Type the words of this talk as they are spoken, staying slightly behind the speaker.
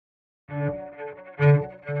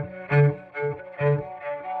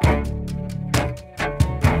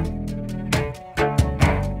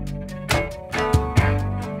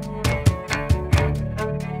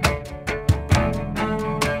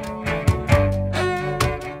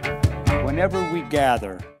Whenever we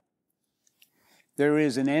gather, there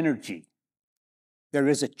is an energy, there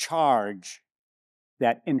is a charge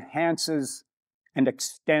that enhances and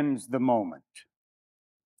extends the moment.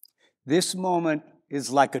 This moment is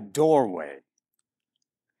like a doorway,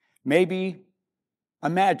 maybe a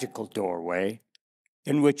magical doorway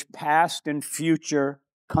in which past and future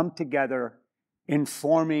come together,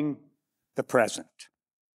 informing the present.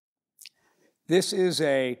 This is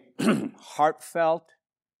a heartfelt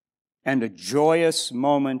and a joyous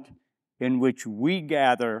moment in which we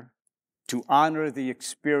gather to honor the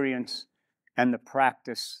experience and the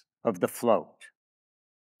practice of the float.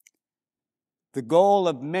 The goal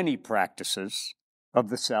of many practices of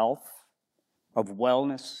the self, of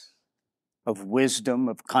wellness, of wisdom,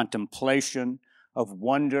 of contemplation, of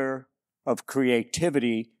wonder, of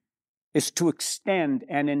creativity, is to extend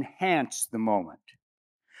and enhance the moment,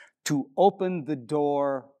 to open the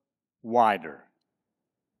door wider,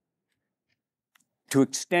 to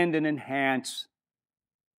extend and enhance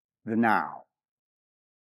the now.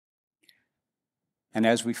 And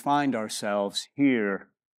as we find ourselves here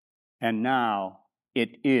and now,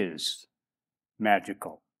 it is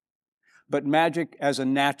magical. But magic as a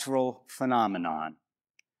natural phenomenon.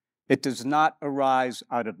 It does not arise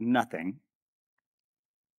out of nothing.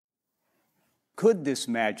 Could this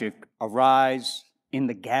magic arise in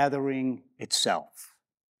the gathering itself?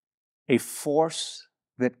 A force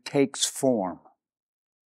that takes form.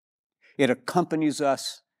 It accompanies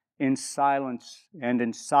us in silence and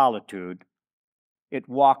in solitude. It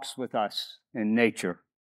walks with us in nature.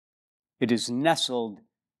 It is nestled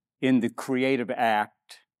in the creative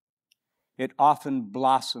act. It often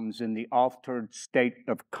blossoms in the altered state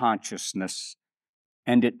of consciousness,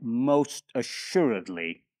 and it most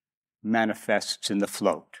assuredly manifests in the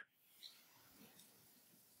float.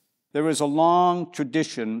 There is a long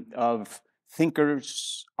tradition of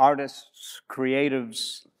thinkers, artists,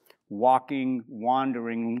 creatives, walking,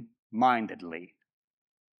 wandering mindedly.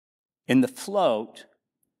 In the float,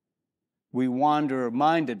 we wander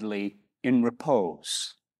mindedly in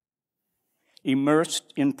repose,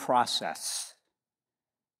 immersed in process,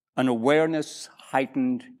 an awareness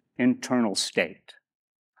heightened internal state.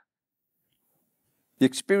 The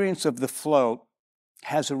experience of the float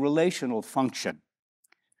has a relational function,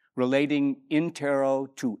 relating intero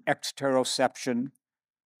to exteroception,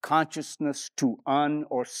 consciousness to un-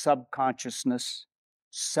 or subconsciousness,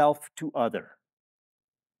 self to other.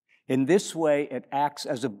 In this way, it acts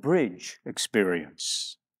as a bridge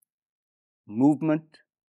experience. Movement,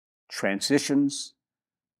 transitions,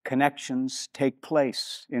 connections take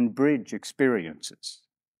place in bridge experiences.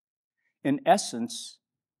 In essence,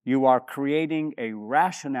 you are creating a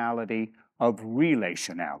rationality of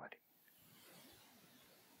relationality.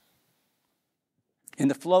 In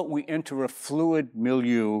the float, we enter a fluid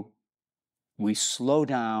milieu. We slow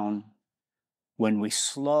down. When we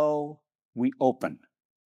slow, we open.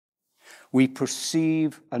 We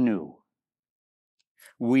perceive anew.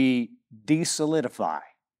 We desolidify,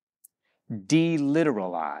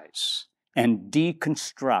 deliteralize, and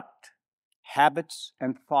deconstruct habits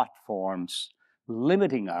and thought forms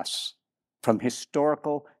limiting us from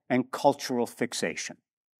historical and cultural fixation.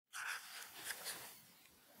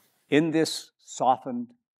 In this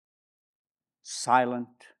softened, silent,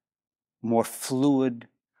 more fluid,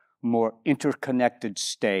 more interconnected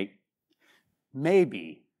state,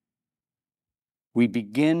 maybe we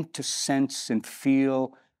begin to sense and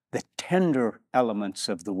feel the tender elements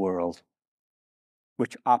of the world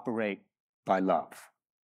which operate by love.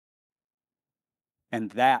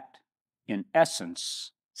 And that, in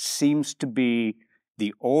essence, seems to be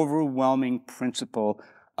the overwhelming principle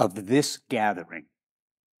of this gathering,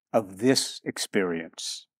 of this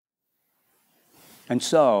experience. And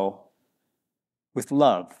so, with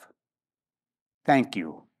love, thank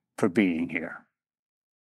you for being here.